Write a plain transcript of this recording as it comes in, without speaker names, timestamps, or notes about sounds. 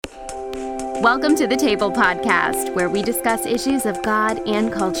Welcome to the Table Podcast, where we discuss issues of God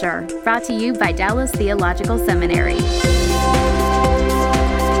and culture, brought to you by Dallas Theological Seminary.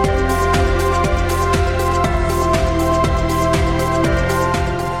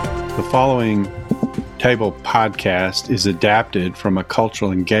 The following Table Podcast is adapted from a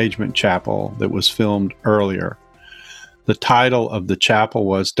cultural engagement chapel that was filmed earlier. The title of the chapel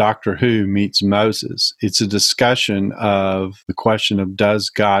was Doctor Who Meets Moses. It's a discussion of the question of, does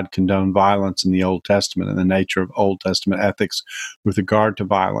God condone violence in the Old Testament and the nature of Old Testament ethics with regard to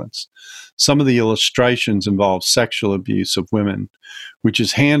violence. Some of the illustrations involve sexual abuse of women, which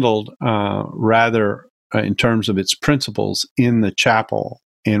is handled rather in terms of its principles in the chapel.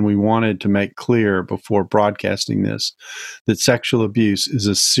 And we wanted to make clear before broadcasting this that sexual abuse is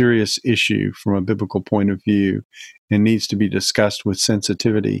a serious issue from a biblical point of view and needs to be discussed with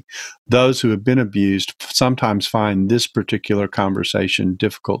sensitivity. Those who have been abused sometimes find this particular conversation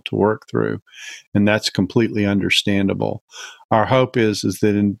difficult to work through, and that's completely understandable. Our hope is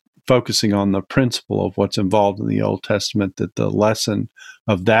that in focusing on the principle of what's involved in the Old Testament, that the lesson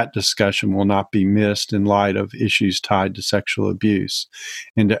of that discussion will not be missed in light of issues tied to sexual abuse,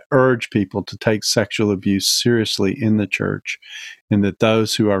 and to urge people to take sexual abuse seriously in the church, and that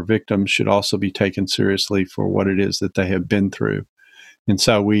those who are victims should also be taken seriously for what it is that they have been through. And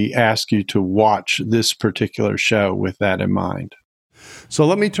so we ask you to watch this particular show with that in mind. So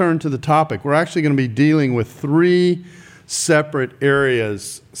let me turn to the topic. We're actually going to be dealing with three separate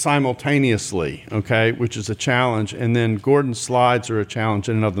areas simultaneously, okay, which is a challenge, and then Gordon's slides are a challenge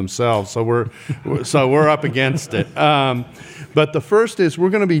in and of themselves, so we're up against it. But the first is we're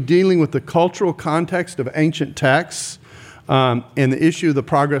going to be dealing with the cultural context of ancient texts and the issue of the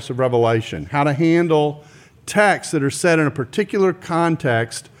progress of revelation, how to handle texts that are set in a particular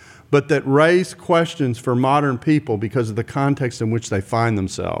context but that raise questions for modern people because of the context in which they find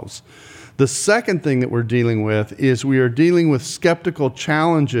themselves. The second thing that we're dealing with is we are dealing with skeptical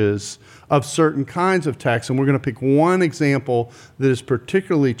challenges of certain kinds of texts, and we're going to pick one example that is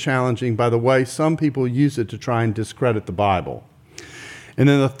particularly challenging by the way some people use it to try and discredit the Bible. And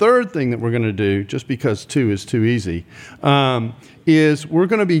then the third thing that we're going to do, just because two is too easy, is we're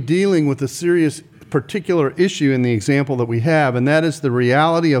going to be dealing with a serious particular issue in the example that we have, and that is the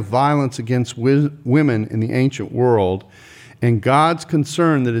reality of violence against women in the ancient world, and God's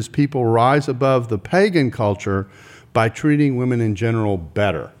concern that his people rise above the pagan culture by treating women in general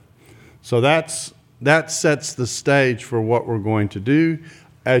better. So that sets the stage for what we're going to do.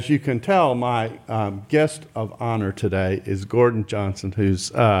 As you can tell, my guest of honor today is Gordon Johnson, who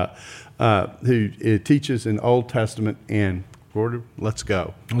teaches in Old Testament. And Gordon, let's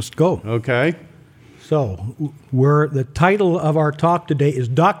go. Let's go. Okay. So the title of our talk today is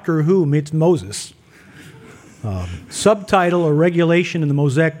Doctor Who Meets Moses. Subtitle, a regulation in the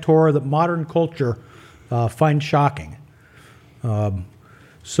Mosaic Torah that modern culture finds shocking.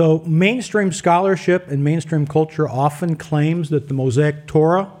 So mainstream scholarship and mainstream culture often claims that the Mosaic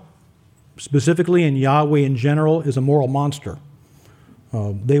Torah, specifically in Yahweh in general, is a moral monster.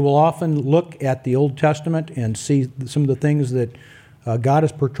 They will often look at the Old Testament and see some of the things that God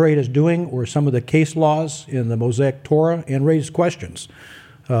is portrayed as doing, or some of the case laws in the Mosaic Torah, and raise questions.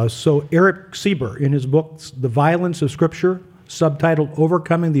 So Eric Sieber, in his book, The Violence of Scripture, subtitled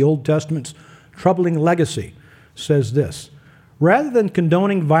Overcoming the Old Testament's Troubling Legacy, says this: rather than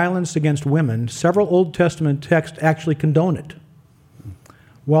condoning violence against women, several Old Testament texts actually condone it.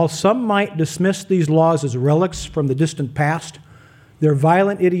 While some might dismiss these laws as relics from the distant past, their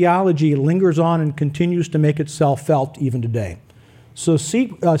violent ideology lingers on and continues to make itself felt even today. So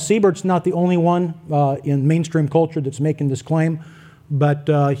Siebert's not the only one in mainstream culture that's making this claim, but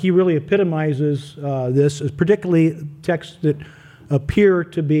he really epitomizes this, as particularly texts that appear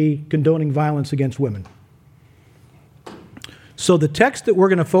to be condoning violence against women. So the text that we're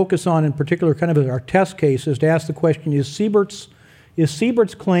going to focus on in particular, kind of as our test case, is to ask the question, is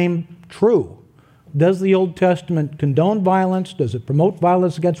Siebert's claim true? Does the Old Testament condone violence? Does it promote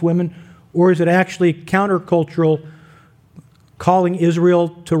violence against women? Or is it actually countercultural, calling Israel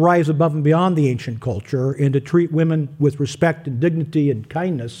to rise above and beyond the ancient culture and to treat women with respect and dignity and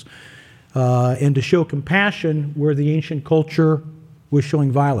kindness, and to show compassion where the ancient culture was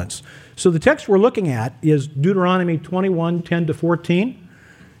showing violence? So the text we're looking at is Deuteronomy 21, 10-14.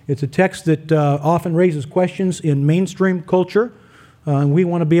 It's a text that often raises questions in mainstream culture, and we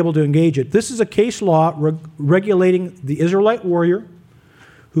want to be able to engage it. This is a case law regulating the Israelite warrior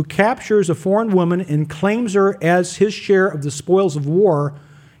who captures a foreign woman and claims her as his share of the spoils of war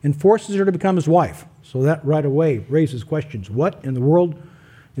and forces her to become his wife. So that right away raises questions. What in the world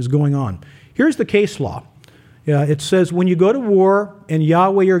is going on? Here's the case law. It says, when you go to war and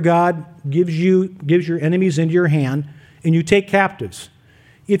Yahweh your God gives your enemies into your hand and you take captives,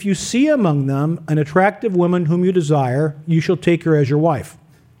 if you see among them an attractive woman whom you desire, you shall take her as your wife.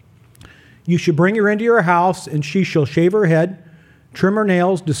 You shall bring her into your house, and she shall shave her head, trim her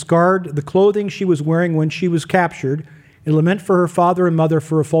nails, discard the clothing she was wearing when she was captured, and lament for her father and mother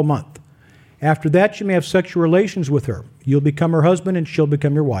for a full month. After that, you may have sexual relations with her. You'll become her husband, and she'll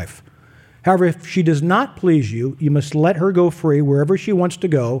become your wife. However, if she does not please you, you must let her go free wherever she wants to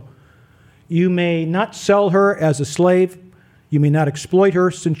go. You may not sell her as a slave. You may not exploit her,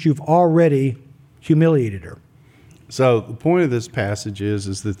 since you've already humiliated her. So the point of this passage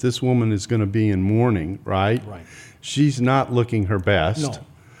is that this woman is going to be in mourning, right? Right. She's not looking her best.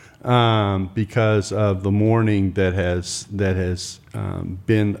 No. Because of the mourning that has been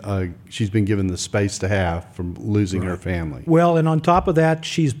she's been given the space to have from losing her family. Well, and on top of that,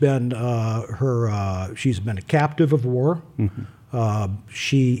 she's been she's been a captive of war. Mm-hmm.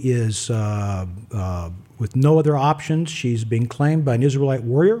 She is with no other options. She's being claimed by an Israelite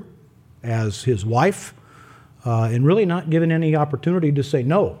warrior as his wife, and really not given any opportunity to say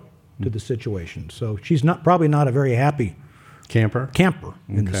no to the situation. So she's probably not a very happy camper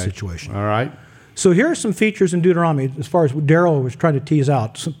in this situation. All right. So here are some features in Deuteronomy, as far as Darrell was trying to tease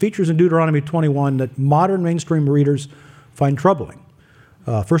out, some features in Deuteronomy 21 that modern mainstream readers find troubling.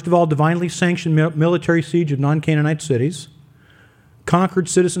 First of all, divinely sanctioned military siege of non-Canaanite cities, conquered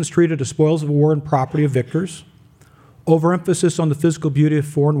citizens treated as spoils of war and property of victors, overemphasis on the physical beauty of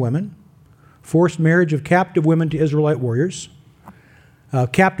foreign women, forced marriage of captive women to Israelite warriors,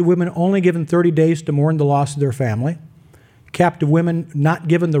 captive women only given 30 days to mourn the loss of their family, captive women not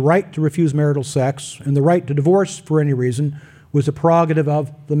given the right to refuse marital sex, and the right to divorce for any reason was a prerogative of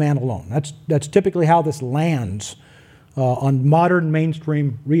the man alone. That's typically how this lands on modern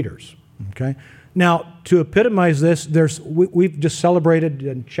mainstream readers. Okay. Now, to epitomize this, we've just celebrated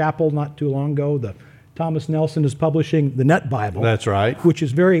in chapel not too long ago. Thomas Nelson is publishing the Net Bible. That's right. Which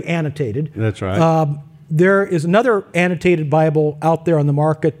is very annotated. That's right. There is another annotated Bible out there on the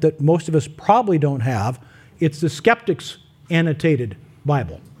market that most of us probably don't have. It's the Skeptics Annotated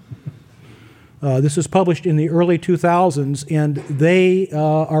Bible. This is published in the early 2000s, and they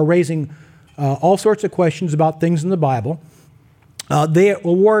are raising all sorts of questions about things in the Bible.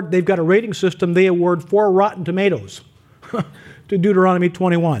 They've got a rating system. They award 4 Rotten Tomatoes to Deuteronomy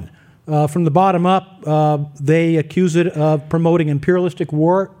 21. From the bottom up, they accuse it of promoting imperialistic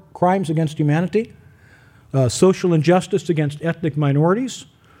war crimes against humanity, social injustice against ethnic minorities,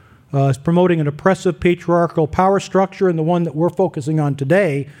 is promoting an oppressive patriarchal power structure, and the one that we're focusing on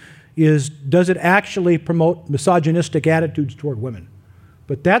today is, does it actually promote misogynistic attitudes toward women?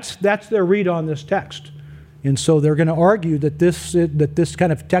 But that's their read on this text. And so they're going to argue that this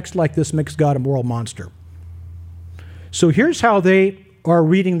kind of text like this makes God a moral monster. So here's how they are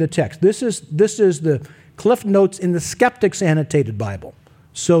reading the text. This is the Cliff Notes in the Skeptics Annotated Bible.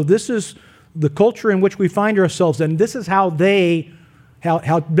 So this is the culture in which we find ourselves, and this is how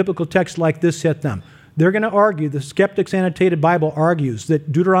biblical texts like this hit them. They're going to argue, the Skeptics Annotated Bible argues,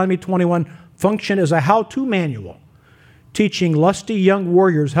 that Deuteronomy 21 functioned as a how-to manual, teaching lusty young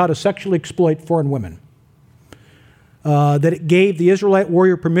warriors how to sexually exploit foreign women. That it gave the Israelite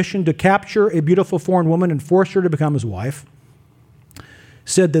warrior permission to capture a beautiful foreign woman and force her to become his wife.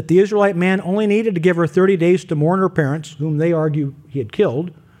 Said that the Israelite man only needed to give her 30 days to mourn her parents, whom they argue he had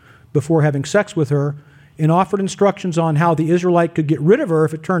killed, before having sex with her, and offered instructions on how the Israelite could get rid of her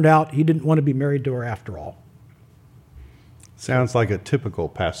if it turned out he didn't want to be married to her after all. Sounds like a typical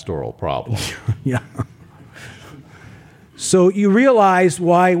pastoral problem. Yeah. So you realize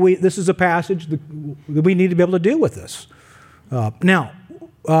why this is a passage that we need to be able to deal with this. Now,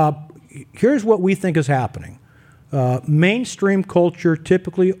 here's what we think is happening. Mainstream culture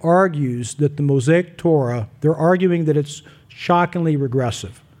typically argues that the Mosaic Torah, they're arguing that it's shockingly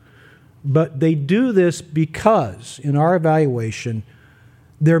regressive. But they do this because, in our evaluation,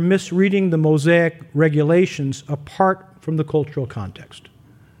 they're misreading the Mosaic regulations apart from the cultural context.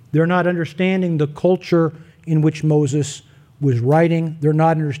 They're not understanding the culture in which Moses was writing. They're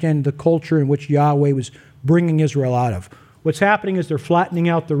not understanding the culture in which Yahweh was bringing Israel out of. What's happening is they're flattening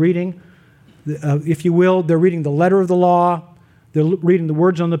out the reading. If you will, they're reading the letter of the law. They're reading the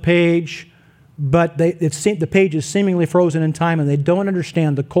words on the page. But the page is seemingly frozen in time, and they don't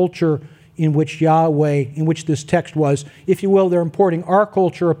understand the culture in which this text was. If you will, they're importing our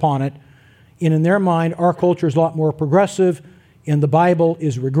culture upon it, and in their mind, our culture is a lot more progressive, and the Bible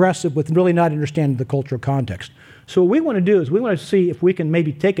is regressive, with really not understanding the cultural context. So what we want to do is we want to see if we can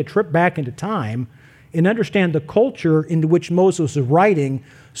maybe take a trip back into time and understand the culture into which Moses is writing,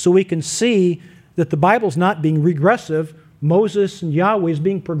 so we can see that the Bible's not being regressive, Moses and Yahweh is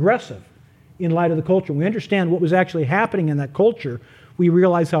being progressive in light of the culture. When we understand what was actually happening in that culture, we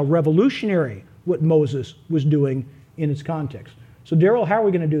realize how revolutionary what Moses was doing in its context. So, Daryl, how are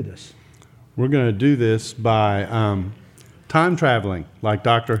we going to do this? We're going to do this by time traveling, like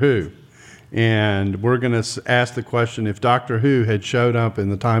Doctor Who. And we're going to ask the question, if Doctor Who had showed up in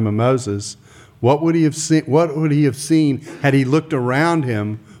the time of Moses, what would he have seen? What would he have seen had he looked around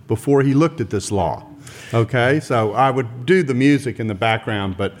him before he looked at this law? Okay, so I would do the music in the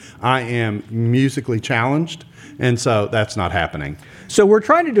background, but I am musically challenged, and so that's not happening. So we're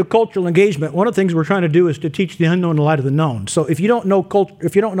trying to do cultural engagement. One of the things we're trying to do is to teach the unknown in the light of the known. So if you don't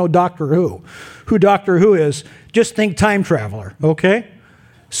know Doctor who Doctor Who is, just think time traveler, okay?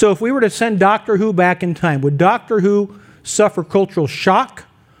 So if we were to send Doctor Who back in time, would Doctor Who suffer cultural shock,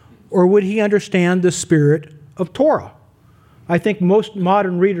 or would he understand the spirit of Torah? I think most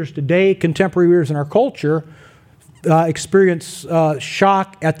modern readers today, contemporary readers in our culture, experience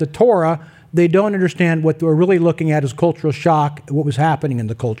shock at the Torah. They don't understand what they're really looking at as cultural shock, what was happening in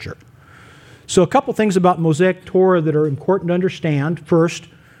the culture. So a couple things about Mosaic Torah that are important to understand, first,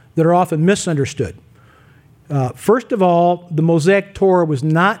 that are often misunderstood. First of all, the Mosaic Torah was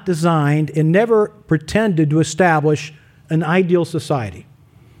not designed and never pretended to establish an ideal society.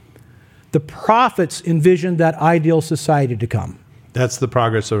 The prophets envisioned that ideal society to come. That's the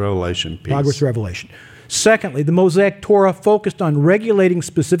Progress of Revelation piece. Progress of Revelation. Secondly, the Mosaic Torah focused on regulating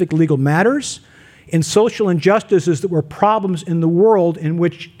specific legal matters and social injustices that were problems in the world in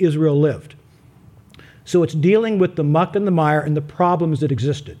which Israel lived. So it's dealing with the muck and the mire and the problems that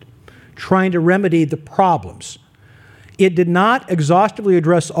existed, trying to remedy the problems. It did not exhaustively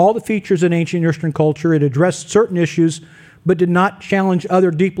address all the features in ancient Eastern culture. It addressed certain issues, but did not challenge other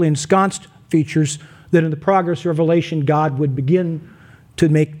deeply ensconced features that in the Progress of Revelation God would begin to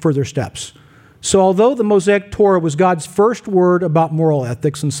make further steps. So although the Mosaic Torah was God's first word about moral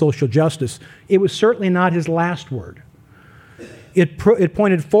ethics and social justice, it was certainly not his last word. It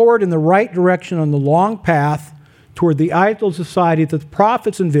pointed forward in the right direction on the long path toward the ideal society that the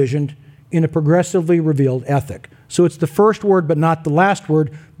prophets envisioned in a progressively revealed ethic. So it's the first word but not the last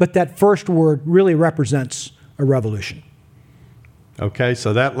word, but that first word really represents a revolution. Okay,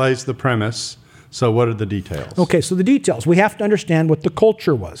 so that lays the premise. So what are the details? Okay, so the details. We have to understand what the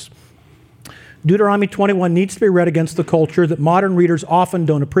culture was. Deuteronomy 21 needs to be read against the culture that modern readers often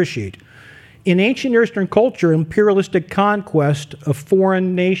don't appreciate. In ancient Near Eastern culture, imperialistic conquest of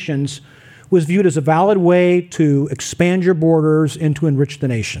foreign nations was viewed as a valid way to expand your borders and to enrich the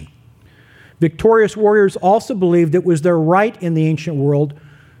nation. Victorious warriors also believed it was their right in the ancient world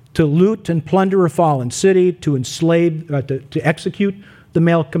to loot and plunder a fallen city, to enslave, to execute the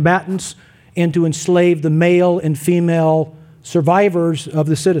male combatants, and to enslave the male and female survivors of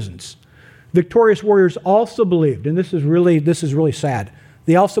the citizens. Victorious warriors also believed, and this is really sad,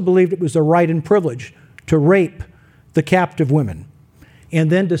 they also believed it was their right and privilege to rape the captive women, and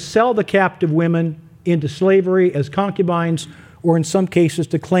then to sell the captive women into slavery as concubines, or in some cases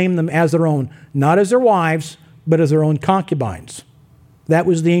to claim them as their own, not as their wives, but as their own concubines. That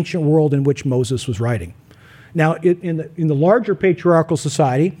was the ancient world in which Moses was writing. Now, in the larger patriarchal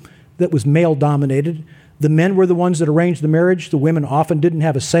society that was male-dominated, the men were the ones that arranged the marriage. The women often didn't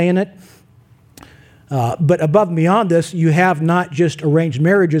have a say in it. But above and beyond this, you have not just arranged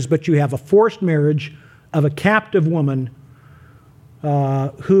marriages, but you have a forced marriage of a captive woman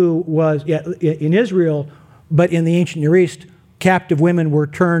who was in Israel, but in the ancient Near East, captive women were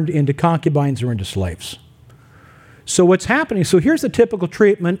turned into concubines or into slaves. So what's happening? So here's the typical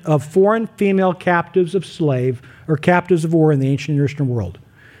treatment of foreign female captives of slave or captives of war in the ancient Near Eastern world.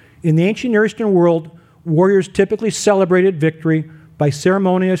 In the ancient Near Eastern world, warriors typically celebrated victory by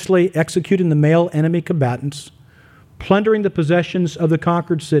ceremoniously executing the male enemy combatants, plundering the possessions of the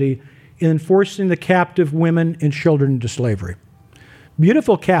conquered city, and enforcing the captive women and children into slavery.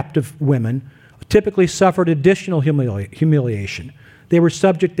 Beautiful captive women typically suffered additional humiliation. They were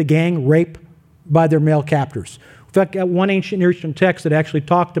subject to gang rape by their male captors. In fact, one ancient Near Eastern text that actually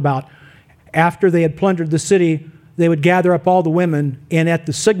talked about after they had plundered the city, they would gather up all the women, and at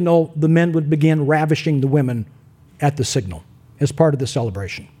the signal, the men would begin ravishing the women at the signal as part of the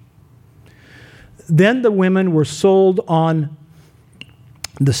celebration. Then the women were sold on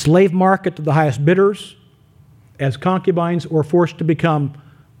the slave market to the highest bidders as concubines, or forced to become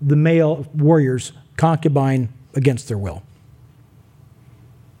the male warriors' concubine against their will.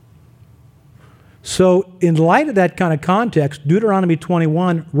 So in light of that kind of context, Deuteronomy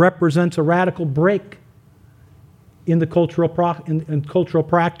 21 represents a radical break in the cultural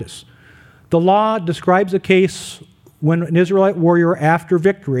practice. The law describes a case when an Israelite warrior, after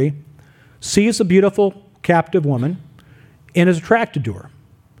victory, sees a beautiful captive woman and is attracted to her.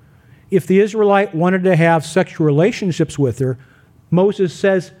 If the Israelite wanted to have sexual relationships with her, Moses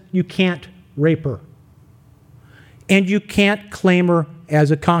says you can't rape her. And you can't claim her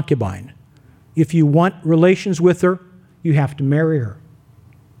as a concubine. If you want relations with her, you have to marry her.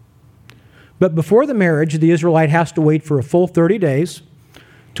 But before the marriage, the Israelite has to wait for a full 30 days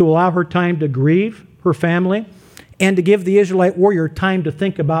to allow her time to grieve her family and to give the Israelite warrior time to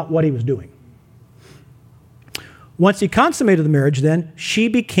think about what he was doing. Once he consummated the marriage, then, she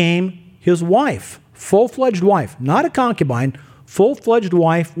became his wife, full-fledged wife, not a concubine, full-fledged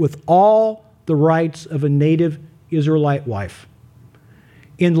wife with all the rights of a native Israelite wife.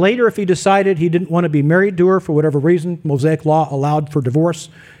 And later, if he decided he didn't want to be married to her for whatever reason, Mosaic law allowed for divorce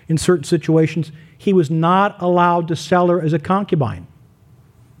in certain situations, he was not allowed to sell her as a concubine.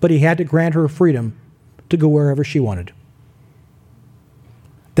 But he had to grant her freedom to go wherever she wanted.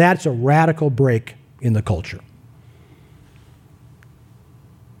 That's a radical break in the culture.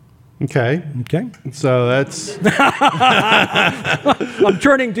 Okay. Okay. So that's... I'm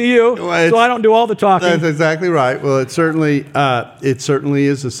turning to you, so I don't do all the talking. That's exactly right. Well, it certainly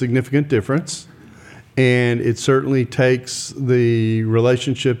is a significant difference, and it certainly takes the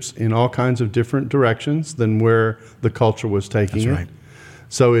relationships in all kinds of different directions than where the culture was taking it. That's right.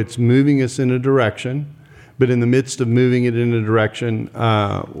 So it's moving us in a direction, but in the midst of moving it in a direction,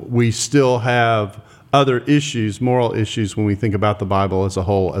 we still have other issues, moral issues, when we think about the Bible as a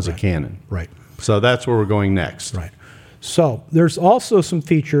whole, as a canon. Right. So that's where we're going next. Right. So there's also some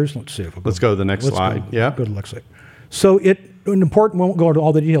features. Let's see. Let's go to the next slide. Go to the next slide. So an important, we won't go into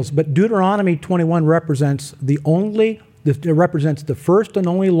all the details, but Deuteronomy 21 represents the first and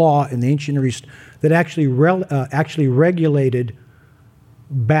only law in the ancient Near East that actually regulated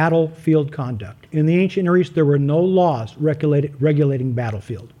battlefield conduct. In the ancient Near East, there were no laws regulating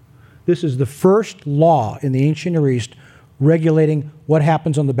battlefield. This is the first law in the ancient Near East regulating what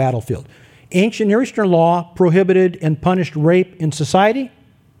happens on the battlefield. Ancient Near Eastern law prohibited and punished rape in society,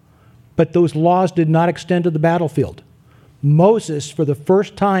 but those laws did not extend to the battlefield. Moses, for the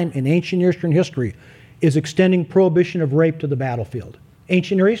first time in ancient Near Eastern history, is extending prohibition of rape to the battlefield.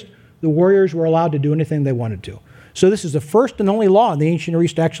 Ancient Near East, the warriors were allowed to do anything they wanted to. So this is the first and only law in the ancient Near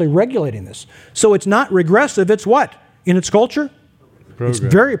East actually regulating this. So it's not regressive, it's what? In its culture? It's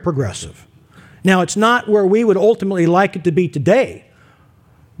very progressive. Now, it's not where we would ultimately like it to be today,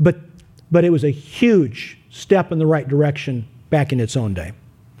 but it was a huge step in the right direction back in its own day.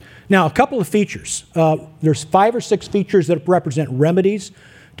 Now, a couple of features. There's 5 or 6 features that represent remedies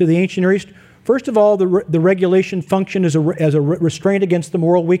to the ancient Near East. First of all, the regulation functioned as a restraint against the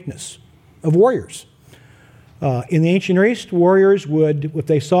moral weakness of warriors. In the ancient Near East, warriors would, if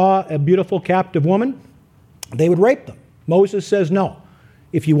they saw a beautiful captive woman, they would rape them. Moses says no.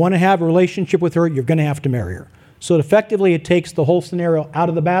 If you want to have a relationship with her, you're going to have to marry her. So effectively, it takes the whole scenario out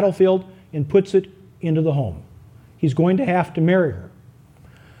of the battlefield and puts it into the home. He's going to have to marry her.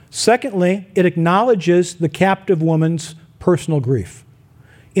 Secondly, it acknowledges the captive woman's personal grief.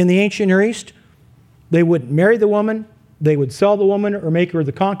 In the ancient Near East, they wouldn't marry the woman, they would sell the woman or make her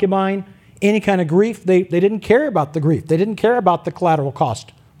the concubine. Any kind of grief, they didn't care about the grief. They didn't care about the collateral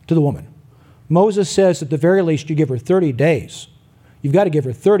cost to the woman. Moses says at the very least you give her 30 days. You've got to give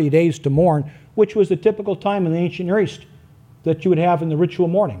her 30 days to mourn, which was the typical time in the ancient Near East that you would have in the ritual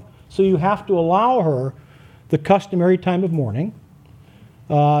mourning. So you have to allow her the customary time of mourning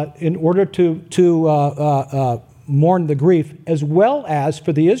in order to mourn the grief, as well as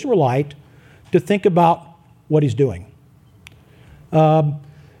for the Israelite to think about what he's doing.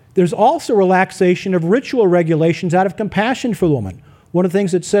 There's also relaxation of ritual regulations out of compassion for the woman. One of the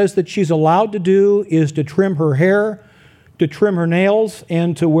things it says that she's allowed to do is to trim her hair, to trim her nails,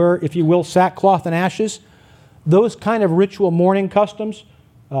 and to wear, if you will, sackcloth and ashes. Those kind of ritual mourning customs,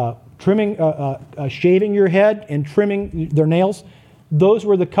 shaving your head and trimming their nails, those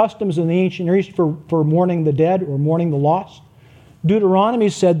were the customs in the ancient Near East for mourning the dead or mourning the lost. Deuteronomy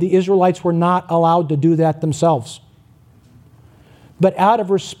said the Israelites were not allowed to do that themselves. But out of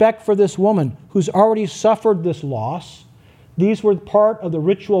respect for this woman who's already suffered this loss, these were part of the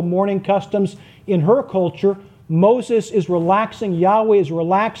ritual mourning customs in her culture. Moses is relaxing, Yahweh is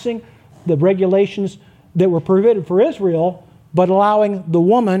relaxing the regulations that were prohibited for Israel, but allowing the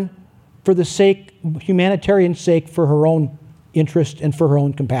woman for the sake, humanitarian sake, for her own interest and for her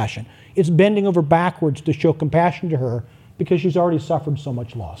own compassion. It's bending over backwards to show compassion to her because she's already suffered so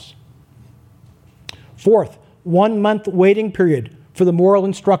much loss. Fourth, 1 month waiting period for the moral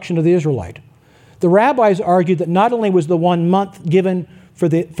instruction of the Israelite. The rabbis argued that not only was the 1 month given for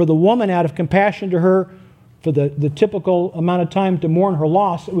the woman out of compassion to her for the typical amount of time to mourn her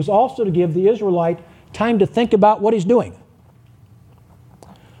loss. It was also to give the Israelite time to think about what he's doing.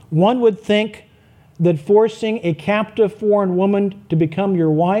 One would think that forcing a captive foreign woman to become your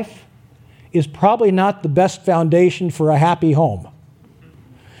wife is probably not the best foundation for a happy home.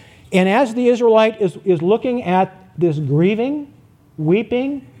 And as the Israelite is looking at this grieving,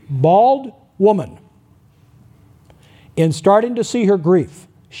 weeping, bald woman and starting to see her grief,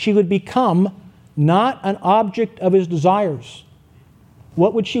 she would become not an object of his desires.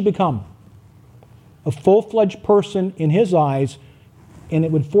 What would she become? A full-fledged person in his eyes, and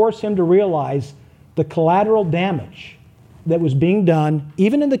it would force him to realize the collateral damage that was being done,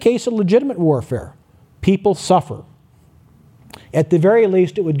 even in the case of legitimate warfare. People suffer. At the very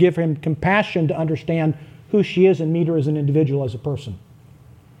least, it would give him compassion to understand who she is and meet her as an individual, as a person.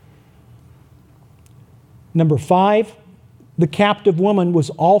 Number 5, the captive woman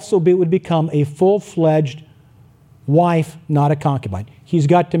would become a full-fledged wife, not a concubine. He's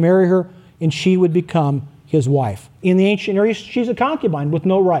got to marry her, and she would become his wife. In the ancient Near East, she's a concubine with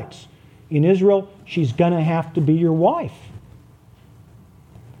no rights. In Israel, she's going to have to be your wife.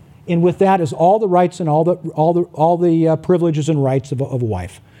 And with that is all the rights and all the privileges and rights of a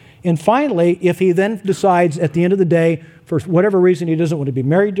wife. And finally, if he then decides at the end of the day, for whatever reason he doesn't want to be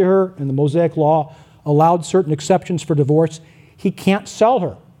married to her, and the Mosaic law allowed certain exceptions for divorce, he can't sell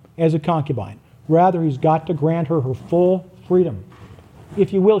her as a concubine. Rather, he's got to grant her her full freedom.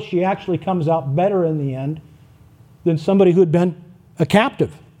 If you will, she actually comes out better in the end than somebody who had been a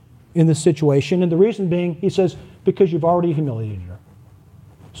captive in this situation. And the reason being, he says, because you've already humiliated her.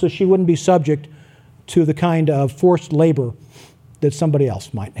 So she wouldn't be subject to the kind of forced labor that somebody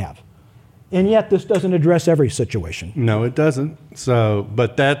else might have. And yet, this doesn't address every situation. No, it doesn't. So,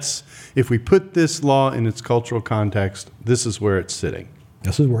 but if we put this law in its cultural context, this is where it's sitting.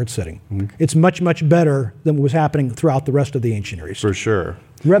 This is where it's sitting. Mm-hmm. It's much, much better than what was happening throughout the rest of the ancient Near East. For sure.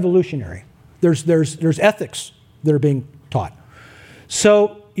 Revolutionary. There's ethics that are being taught.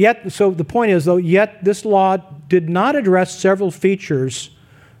 So the point is, though, yet this law did not address several features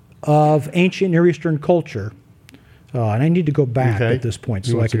of ancient Near Eastern culture. And I need to go back at this point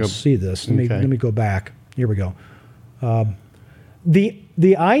so I can see this. Let me go back. Here we go.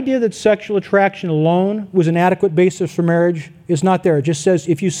 The idea that sexual attraction alone was an adequate basis for marriage is not there. It just says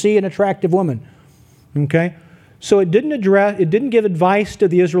if you see an attractive woman. Okay? So it didn't give advice to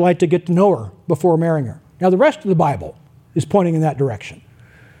the Israelite to get to know her before marrying her. Now the rest of the Bible is pointing in that direction.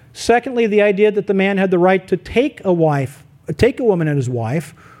 Secondly, the idea that the man had the right to take a woman as his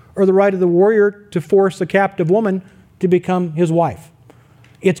wife, or the right of the warrior to force a captive woman to become his wife.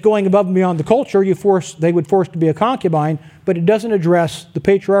 It's going above and beyond the culture. They would force to be a concubine, but it doesn't address the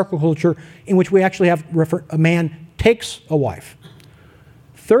patriarchal culture in which we actually have a man takes a wife.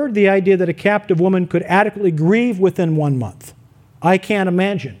 Third, the idea that a captive woman could adequately grieve within 1 month. I can't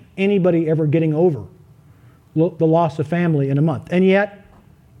imagine anybody ever getting over the loss of family in a month. And yet,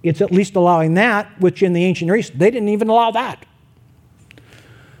 it's at least allowing that, which in the ancient Near East, they didn't even allow that.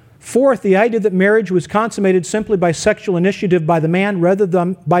 Fourth, the idea that marriage was consummated simply by sexual initiative by the man rather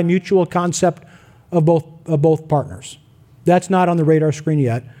than by mutual consent of both partners. That's not on the radar screen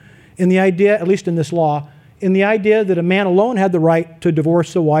yet. And the idea, at least in this law, in the idea that a man alone had the right to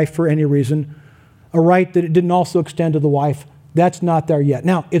divorce a wife for any reason, a right that it didn't also extend to the wife, that's not there yet.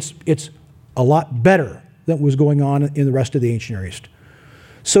 Now, it's a lot better than what was going on in the rest of the ancient Near East.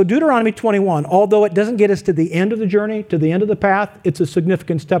 So Deuteronomy 21, although it doesn't get us to the end of the journey, to the end of the path, it's a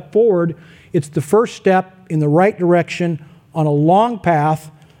significant step forward. It's the first step in the right direction on a long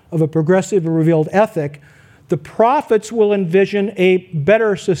path of a progressive and revealed ethic. The prophets will envision a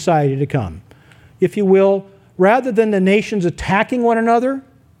better society to come. If you will, rather than the nations attacking one another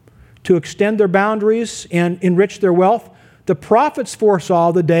to extend their boundaries and enrich their wealth, the prophets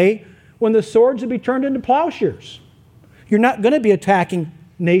foresaw the day when the swords would be turned into plowshares. You're not going to be attacking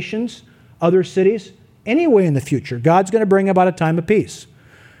nations, other cities, anyway in the future. God's going to bring about a time of peace.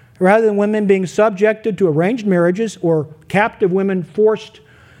 Rather than women being subjected to arranged marriages or captive women forced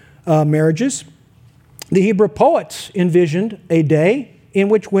marriages, the Hebrew poets envisioned a day in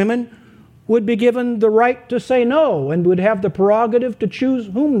which women would be given the right to say no and would have the prerogative to choose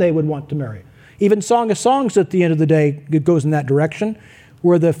whom they would want to marry. Even Song of Songs at the end of the day goes in that direction,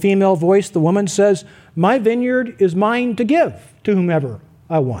 where the female voice, the woman, says, "My vineyard is mine to give to whomever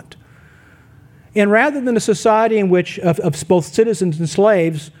I want." And rather than a society in which of both citizens and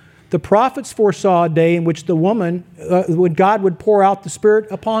slaves, the prophets foresaw a day in which when God would pour out the Spirit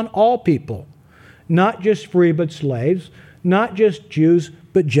upon all people, not just free but slaves, not just Jews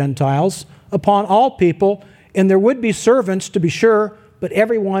but Gentiles, upon all people, and there would be servants to be sure, but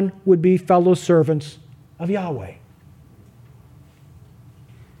everyone would be fellow servants of Yahweh.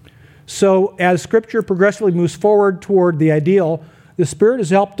 So as Scripture progressively moves forward toward the ideal, the Spirit has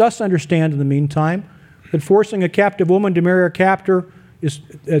helped us understand in the meantime that forcing a captive woman to marry a captor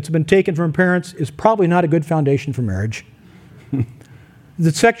that's been taken from parents is probably not a good foundation for marriage.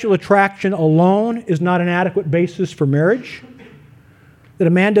 That sexual attraction alone is not an adequate basis for marriage. That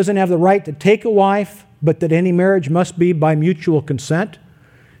a man doesn't have the right to take a wife, but that any marriage must be by mutual consent.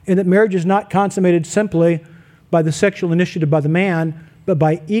 And that marriage is not consummated simply by the sexual initiative by the man, but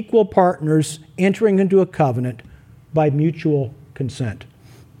by equal partners entering into a covenant by mutual consent.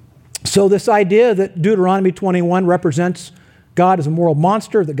 So this idea that Deuteronomy 21 represents God as a moral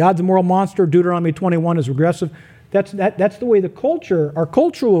monster, that God's a moral monster, Deuteronomy 21 is regressive, that's the way our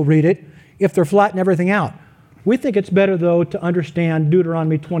culture will read it if they're flattening everything out. We think it's better, though, to understand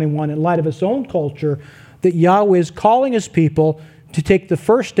Deuteronomy 21 in light of its own culture, that Yahweh is calling His people to take the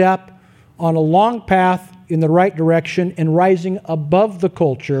first step on a long path in the right direction and rising above the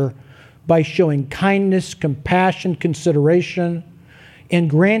culture by showing kindness, compassion, consideration, and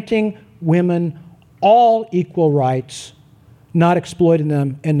granting women all equal rights, not exploiting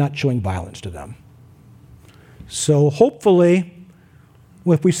them and not showing violence to them. So hopefully,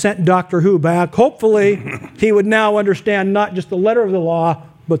 if we sent Doctor Who back, hopefully he would now understand not just the letter of the law,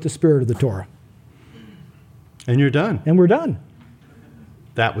 but the spirit of the Torah. And you're done. And we're done.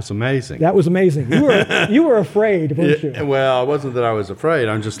 That was amazing. That was amazing. You were afraid, weren't you? Well, it wasn't that I was afraid.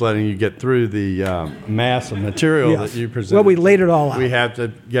 I'm just letting you get through the mass of material that you presented. Well, we laid it all out. We have to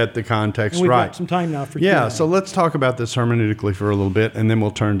get the context and we've right. Got some time now for Q&A. Q&A. So let's talk about this hermeneutically for a little bit, and then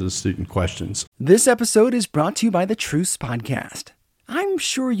we'll turn to the student questions. This episode is brought to you by the Truce Podcast. I'm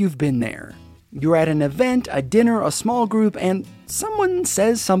sure you've been there. You're at an event, a dinner, a small group, and someone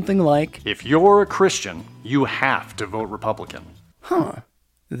says something like, "If you're a Christian, you have to vote Republican." Huh.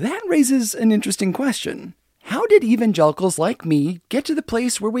 That raises an interesting question. How did evangelicals like me get to the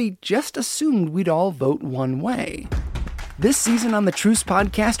place where we just assumed we'd all vote one way? This season on the Truce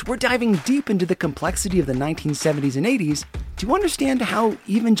Podcast, we're diving deep into the complexity of the 1970s and 80s to understand how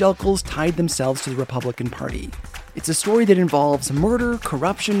evangelicals tied themselves to the Republican Party. It's a story that involves murder,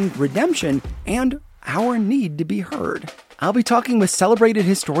 corruption, redemption, and our need to be heard. I'll be talking with celebrated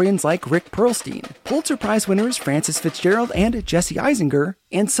historians like Rick Perlstein, Pulitzer Prize winners Francis Fitzgerald and Jesse Eisinger,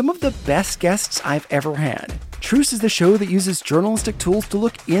 and some of the best guests I've ever had. Truce is the show that uses journalistic tools to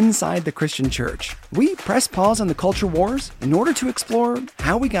look inside the Christian church. We press pause on the culture wars in order to explore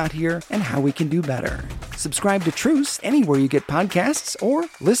how we got here and how we can do better. Subscribe to Truce anywhere you get podcasts or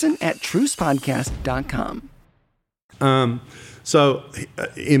listen at trucepodcast.com. So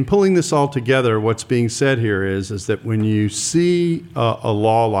in pulling this all together, what's being said here is that when you see a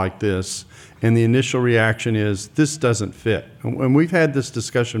law like this and the initial reaction is, this doesn't fit. And we've had this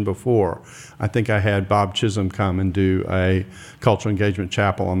discussion before. I think I had Bob Chisholm come and do a cultural engagement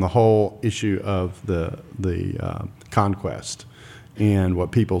chapel on the whole issue of the conquest and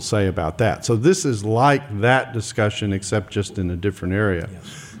what people say about that. So this is like that discussion, except just in a different area.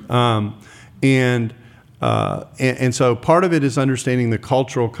 Yes. And so part of it is understanding the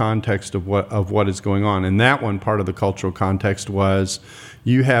cultural context of what is going on. And that one part of the cultural context was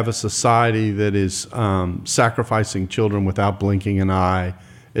you have a society that is sacrificing children without blinking an eye,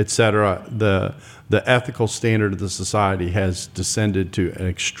 et cetera. The ethical standard of the society has descended to an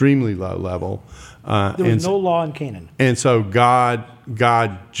extremely low level. There was no law in Canaan. And so God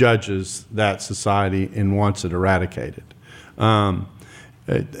judges that society and wants it eradicated.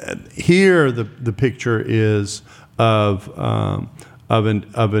 Here, the picture is of a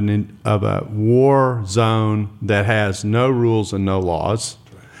war zone that has no rules and no laws.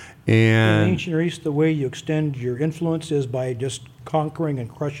 And in the ancient Near East, the way you extend your influence is by just conquering and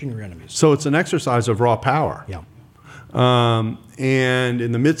crushing your enemies. So it's an exercise of raw power. Yeah. And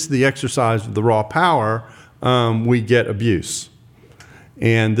in the midst of the exercise of the raw power, we get abuse.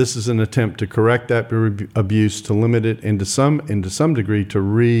 And this is an attempt to correct that abuse, to limit it, and to some degree to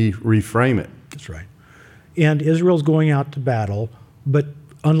reframe it. That's right. And Israel's going out to battle, but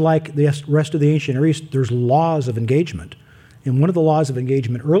unlike the rest of the ancient Near East, there's laws of engagement. And one of the laws of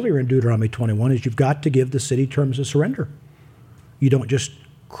engagement earlier in Deuteronomy 21 is you've got to give the city terms of surrender. You don't just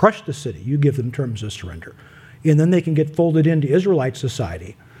crush the city, you give them terms of surrender. And then they can get folded into Israelite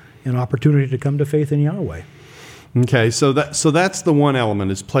society, an opportunity to come to faith in Yahweh. Okay, so that's the one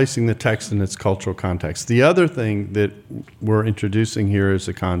element, is placing the text in its cultural context. The other thing that we're introducing here is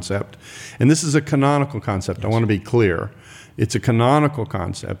a concept, and this is a canonical concept. Yes. I want to be clear. It's a canonical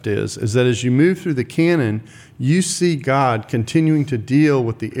concept, is that as you move through the canon, you see God continuing to deal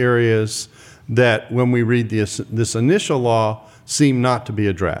with the areas that, when we read this initial law, seem not to be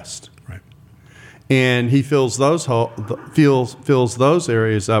addressed. Right. and he fills those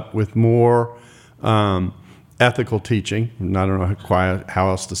areas up with more ethical teaching. I don't know quite how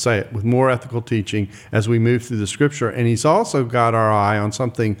else to say it. With more ethical teaching as we move through the Scripture, and he's also got our eye on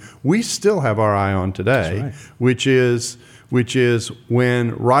something we still have our eye on today, right. which is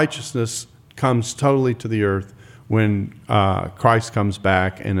when righteousness comes totally to the earth, when Christ comes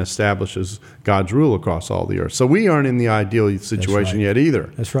back and establishes God's rule across all the earth. So we aren't in the ideal situation yet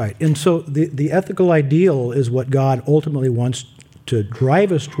either. That's right. And so the ethical ideal is what God ultimately wants to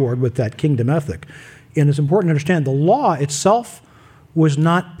drive us toward with that kingdom ethic. And it's important to understand the law itself was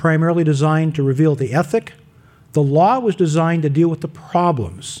not primarily designed to reveal the ethic. The law was designed to deal with the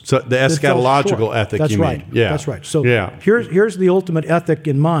problems. So the eschatological ethic, that's you right. mean? Yeah. That's right. So yeah. here's the ultimate ethic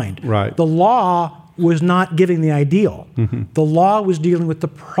in mind. Right. The law was not giving the ideal. Mm-hmm. The law was dealing with the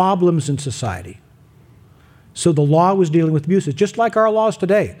problems in society. So the law was dealing with abuses, just like our laws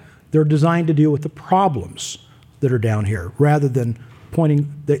today. They're designed to deal with the problems that are down here, rather than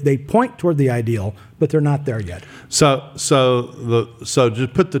they point toward the ideal, but they're not there yet. So to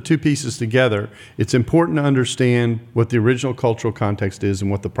put the two pieces together, it's important to understand what the original cultural context is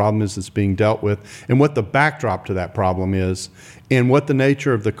and what the problem is that's being dealt with, and what the backdrop to that problem is, and what the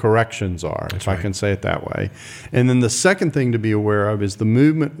nature of the corrections are, if I can say it that way. And then the second thing to be aware of is the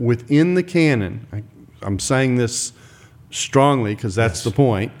movement within the canon. I'm saying this strongly because that's the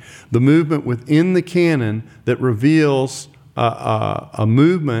point. The movement within the canon that reveals a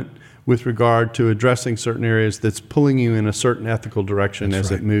movement with regard to addressing certain areas that's pulling you in a certain ethical direction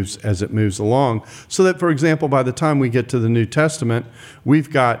as it moves along. So that, for example, by the time we get to the New Testament,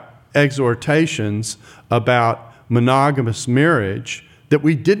 we've got exhortations about monogamous marriage that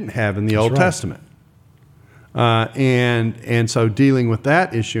we didn't have in the Old Testament. And so dealing with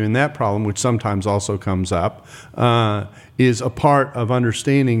that issue and that problem, which sometimes also comes up, is a part of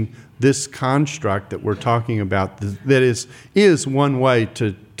understanding this construct that we're talking about, that is one way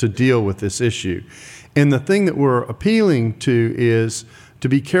to deal with this issue. And the thing that we're appealing to is to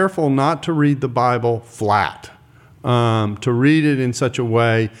be careful not to read the Bible flat, to read it in such a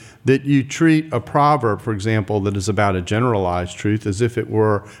way that you treat a proverb, for example, that is about a generalized truth as if it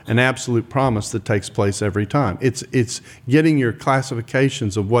were an absolute promise that takes place every time. It's getting your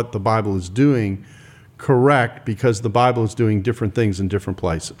classifications of what the Bible is doing correct, because the Bible is doing different things in different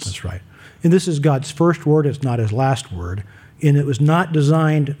places. That's right. And this is God's first word, it's not his last word. And it was not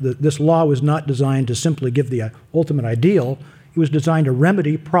designed, this law was not designed to simply give the ultimate ideal. It was designed to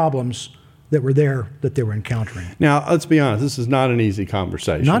remedy problems that were there, that they were encountering. Now, let's be honest, this is not an easy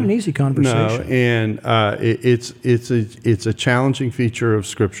conversation. Not an easy conversation. No, and it's a challenging feature of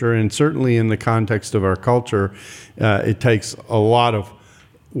Scripture, and certainly in the context of our culture, it takes a lot of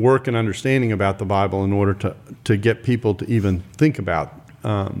work and understanding about the Bible in order to get people to even think about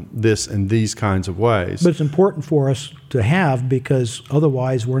this in these kinds of ways. But it's important for us to have, because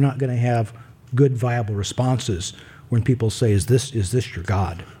otherwise we're not going to have good, viable responses when people say, is this your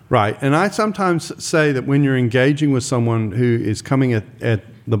God? Right. And I sometimes say that when you're engaging with someone who is coming at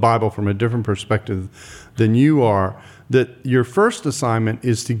the Bible from a different perspective than you are, that your first assignment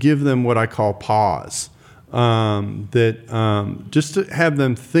is to give them what I call pause. Just to have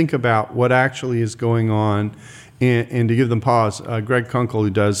them think about what actually is going on, and to give them pause. Greg Kunkel, who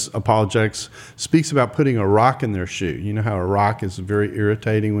does apologetics, speaks about putting a rock in their shoe. You know how a rock is very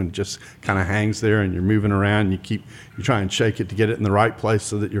irritating when it just kind of hangs there and you're moving around and you try and shake it to get it in the right place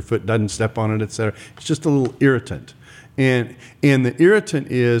so that your foot doesn't step on it, etc. It's just a little irritant. And the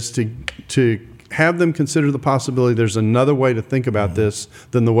irritant is to have them consider the possibility there's another way to think about this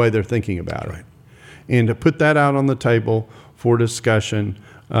than the way they're thinking about it. And to put that out on the table for discussion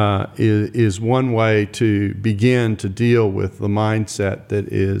is one way to begin to deal with the mindset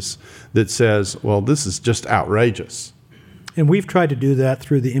that says, well, this is just outrageous. And we've tried to do that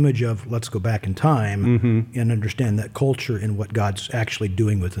through the image of let's go back in time and understand that culture and what God's actually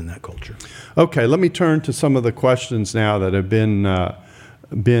doing within that culture. Okay, let me turn to some of the questions now that have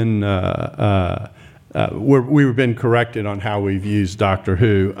we've been corrected on how we've used Doctor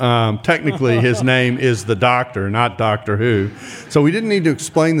Who. Technically, his name is the Doctor, not Doctor Who. So we didn't need to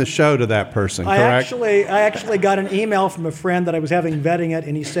explain the show to that person, correct? I actually got an email from a friend that I was having vetting it,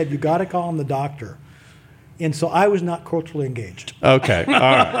 and he said, you got to call him the Doctor. And so I was not culturally engaged. Okay, all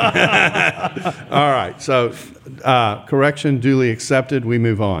right. All right, so correction duly accepted. We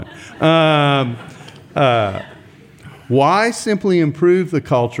move on. Why simply improve the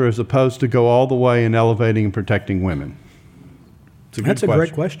culture as opposed to go all the way in elevating and protecting women? That's a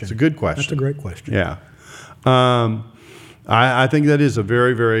great question. It's a good question. That's a great question. Yeah. I think that is a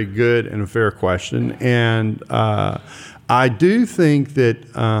very, very good and a fair question. And I do think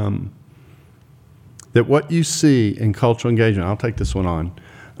that that what you see in cultural engagement, I'll take this one on.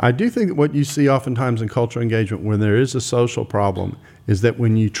 I do think that what you see oftentimes in cultural engagement when there is a social problem is that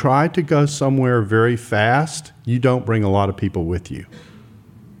when you try to go somewhere very fast, you don't bring a lot of people with you.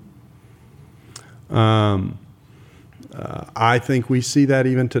 I think we see that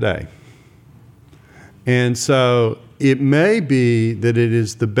even today. And so it may be that it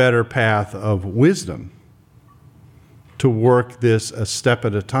is the better path of wisdom to work this a step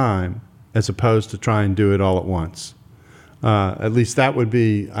at a time as opposed to try and do it all at once. At least that would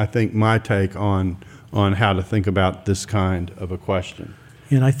be, I think, my take on how to think about this kind of a question.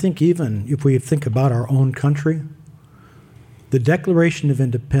 And I think even if we think about our own country, the Declaration of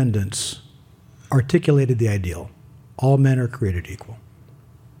Independence articulated the ideal. All men are created equal.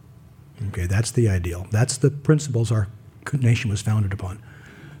 Okay, that's the ideal. That's the principles our nation was founded upon.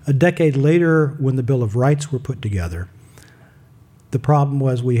 A decade later, when the Bill of Rights were put together, the problem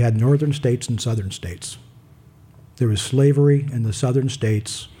was we had northern states and southern states. There was slavery in the southern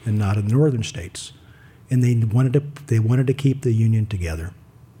states and not in the northern states. And they wanted to keep the Union together.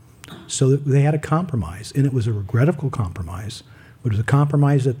 So they had a compromise, and it was a regrettable compromise. But it was a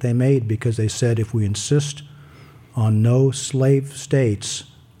compromise that they made because they said if we insist on no slave states,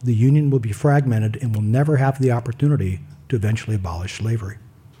 the Union will be fragmented and will never have the opportunity to eventually abolish slavery.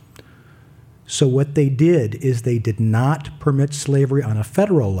 So what they did is they did not permit slavery on a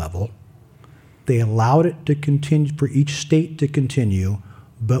federal level. They allowed it to continue, for each state to continue,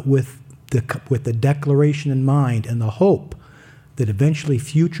 but with the Declaration in mind and the hope that eventually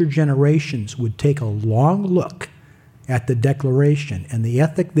future generations would take a long look at the Declaration and the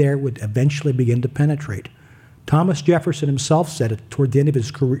ethic there would eventually begin to penetrate. Thomas Jefferson himself said it toward the end of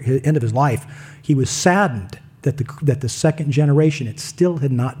his career, end of his life. He was saddened that the second generation, it still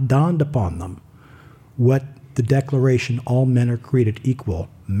had not dawned upon them what the Declaration, all men are created equal,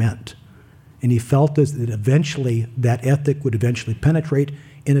 meant. And he felt that eventually that ethic would eventually penetrate,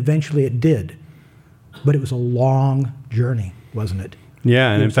 and eventually it did. But it was a long journey, wasn't it?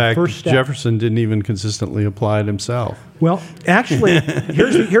 Yeah, and in fact, Jefferson didn't even consistently apply it himself. Well, actually,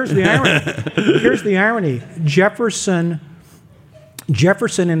 here's the irony. Here's the irony. Jefferson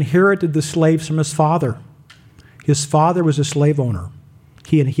inherited the slaves from his father. His father was a slave owner.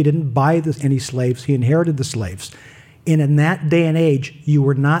 He didn't buy any slaves. He inherited the slaves. And in that day and age, you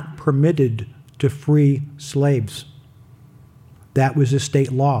were not permitted to free slaves. That was a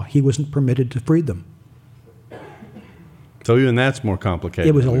state law. He wasn't permitted to free them. So even that's more complicated.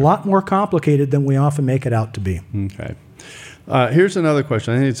 It was a lot more complicated than we often make it out to be. Okay. Here's another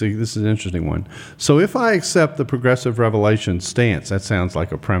question. I think this is an interesting one. So if I accept the progressive revelation stance, that sounds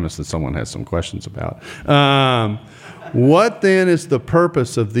like a premise that someone has some questions about. What then is the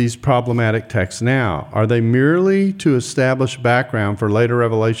purpose of these problematic texts now? Are they merely to establish background for later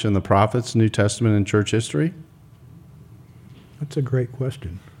revelation in the prophets, New Testament, and church history? That's a great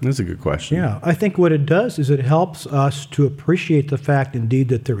question. That's a good question. Yeah, I think what it does is it helps us to appreciate the fact, indeed,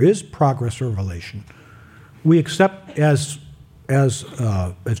 that there is progress or revelation. We accept as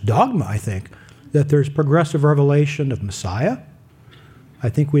dogma, I think, that there's progressive revelation of Messiah. I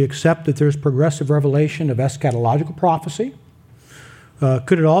think we accept that there's progressive revelation of eschatological prophecy.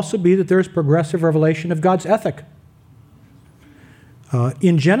 Could it also be that there's progressive revelation of God's ethic?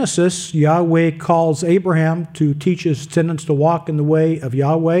 In Genesis, Yahweh calls Abraham to teach his descendants to walk in the way of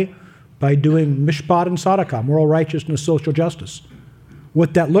Yahweh by doing mishpat and tzedakah, moral righteousness, social justice.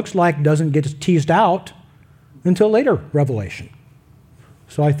 What that looks like doesn't get teased out until later revelation.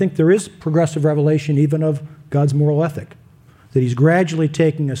 So I think there is progressive revelation even of God's moral ethic, that he's gradually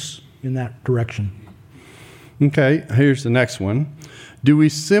taking us in that direction. Okay, here's the next one. Do we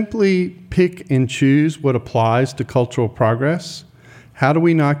simply pick and choose what applies to cultural progress? How do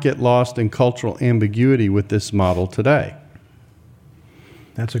we not get lost in cultural ambiguity with this model today?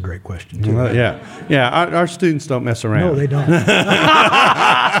 That's a great question, too. Our students don't mess around. No, they don't.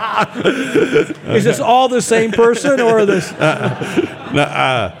 Is this all the same person, or this?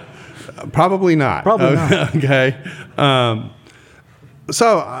 Probably not. Probably not. Okay.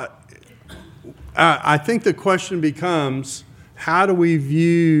 So I think the question becomes, how do we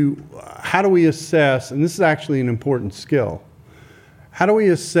assess, and this is actually an important skill, how do we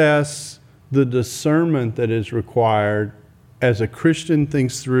assess the discernment that is required as a Christian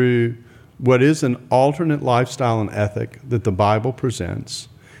thinks through what is an alternate lifestyle and ethic that the Bible presents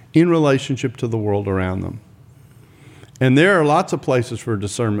in relationship to the world around them? And there are lots of places for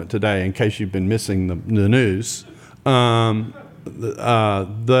discernment today, in case you've been missing the news. The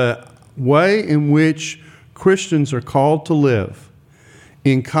way in which Christians are called to live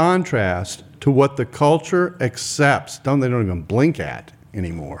in contrast to what the culture accepts, they don't even blink at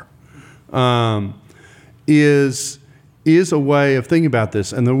anymore. is a way of thinking about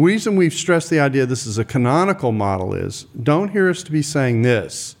this. And the reason we've stressed the idea this is a canonical model is, don't hear us to be saying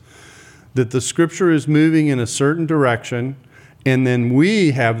this, that the Scripture is moving in a certain direction, and then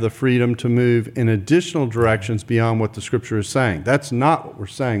we have the freedom to move in additional directions beyond what the Scripture is saying. That's not what we're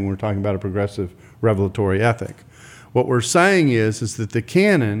saying when we're talking about a progressive revelatory ethic. What we're saying is that the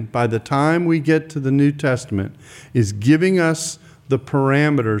canon, by the time we get to the New Testament, is giving us the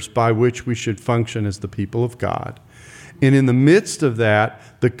parameters by which we should function as the people of God. And in the midst of that,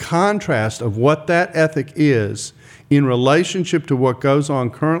 the contrast of what that ethic is in relationship to what goes on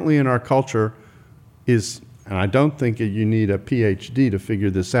currently in our culture is, and I don't think you need a PhD to figure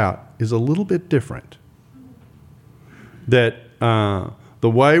this out, is a little bit different. That the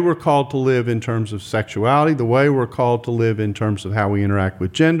way we're called to live in terms of sexuality, the way we're called to live in terms of how we interact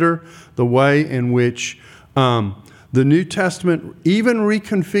with gender, the way in which the New Testament even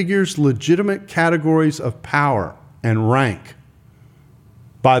reconfigures legitimate categories of power and rank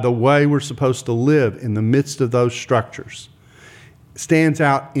by the way we're supposed to live in the midst of those structures, stands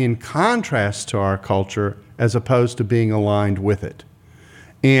out in contrast to our culture as opposed to being aligned with it.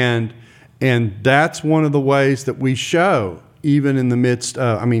 And that's one of the ways that we show, even in the midst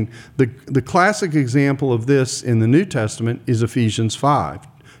of, the classic example of this in the New Testament is Ephesians 5,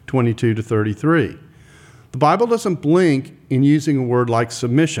 22 to 33. The Bible doesn't blink in using a word like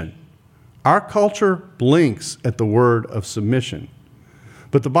submission. Our culture blinks at the word of submission.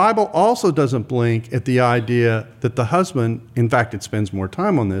 But the Bible also doesn't blink at the idea that the husband, in fact it spends more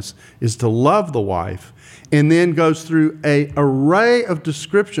time on this, is to love the wife, and then goes through an array of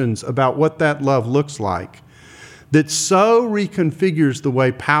descriptions about what that love looks like that so reconfigures the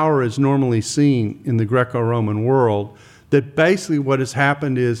way power is normally seen in the Greco-Roman world that basically what has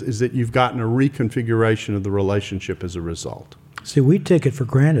happened is that you've gotten a reconfiguration of the relationship as a result. See, we take it for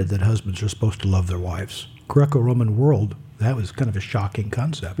granted that husbands are supposed to love their wives. Greco-Roman world, that was kind of a shocking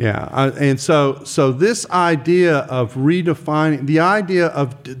concept. Yeah, and so this idea of redefining, the idea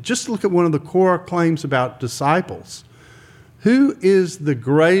of, just look at one of the core claims about disciples. Who is the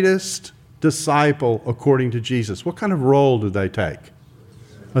greatest disciple according to Jesus? What kind of role do they take?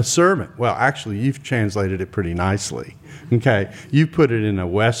 A servant. Well, actually, you've translated it pretty nicely. Okay, you put it in a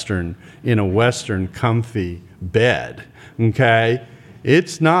Western comfy bed. Okay,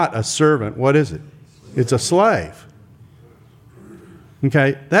 it's not a servant. What is it? It's a slave.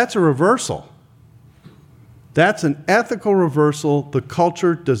 Okay, that's a reversal. That's an ethical reversal the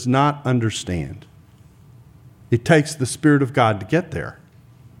culture does not understand. It takes the Spirit of God to get there,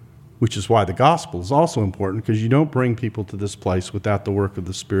 which is why the gospel is also important, because you don't bring people to this place without the work of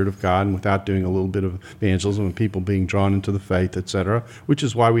the Spirit of God and without doing a little bit of evangelism and people being drawn into the faith, etc., which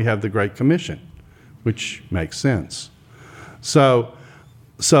is why we have the Great Commission, which makes sense. So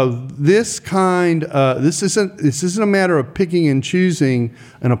this isn't a matter of picking and choosing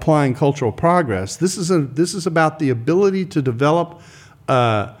and applying cultural progress. This is about the ability to develop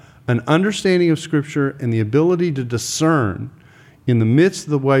an understanding of Scripture and the ability to discern in the midst of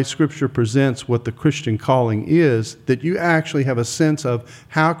the way Scripture presents what the Christian calling is, that you actually have a sense of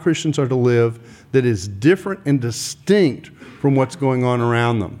how Christians are to live that is different and distinct from what's going on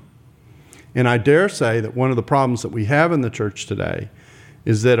around them. And I dare say that one of the problems that we have in the church today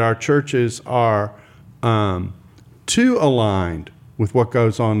is that our churches are too aligned with what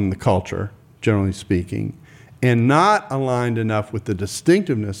goes on in the culture, generally speaking, and not aligned enough with the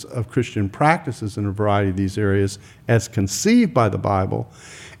distinctiveness of Christian practices in a variety of these areas as conceived by the Bible,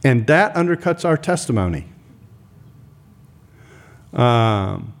 and that undercuts our testimony.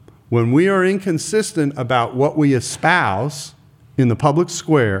 When we are inconsistent about what we espouse in the public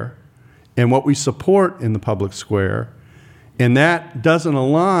square and what we support in the public square, and that doesn't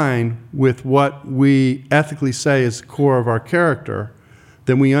align with what we ethically say is the core of our character,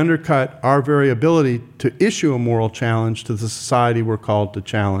 then we undercut our very ability to issue a moral challenge to the society we're called to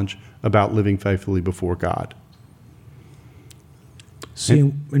challenge about living faithfully before God. See,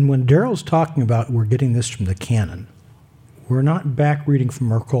 and when Daryl's talking about we're getting this from the canon, we're not back reading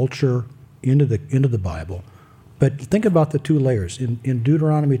from our culture into the Bible. But think about the two layers. In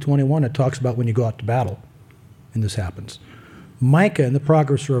Deuteronomy 21, it talks about when you go out to battle, and this happens. Micah in the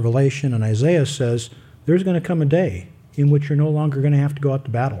Progress of Revelation and Isaiah says there's going to come a day in which you're no longer going to have to go out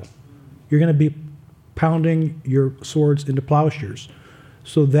to battle. You're going to be pounding your swords into plowshares.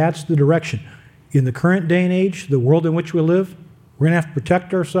 So that's the direction. In the current day and age, the world in which we live, we're going to have to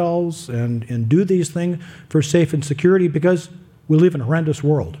protect ourselves and do these things for safe and security because we live in a horrendous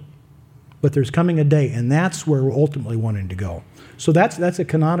world. But there's coming a day, and that's where we're ultimately wanting to go. So that's a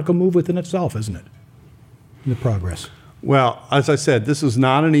canonical move within itself, isn't it? In the Progress. Well, as I said, this is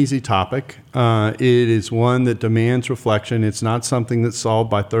not an easy topic. It is one that demands reflection. It's not something that's solved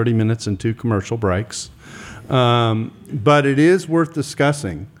by 30 minutes and 2 commercial breaks. But it is worth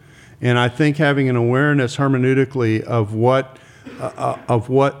discussing. And I think having an awareness hermeneutically of what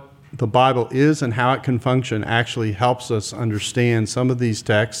the Bible is and how it can function actually helps us understand some of these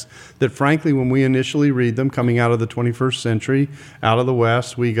texts that, frankly, when we initially read them coming out of the 21st century, out of the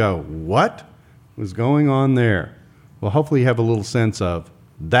West, we go, what was going on there? Well, hopefully you have a little sense of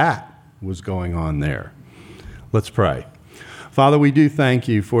that was going on there. Let's pray. Father, we do thank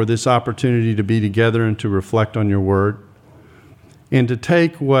you for this opportunity to be together and to reflect on your word and to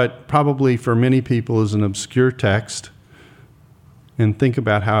take what probably for many people is an obscure text and think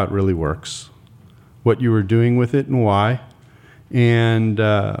about how it really works, what you were doing with it and why, and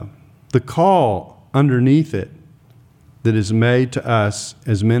the call underneath it that is made to us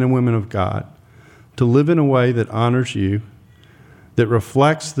as men and women of God to live in a way that honors you, that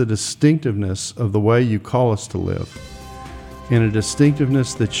reflects the distinctiveness of the way you call us to live, and a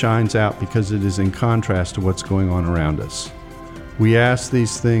distinctiveness that shines out because it is in contrast to what's going on around us. We ask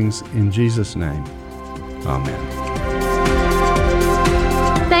these things in Jesus' name. Amen.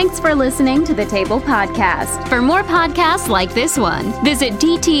 Thanks for listening to the Table Podcast. For more podcasts like this one, visit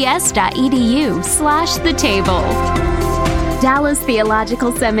dts.edu/the table. Dallas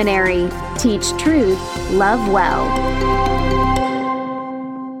Theological Seminary. Teach truth, love well.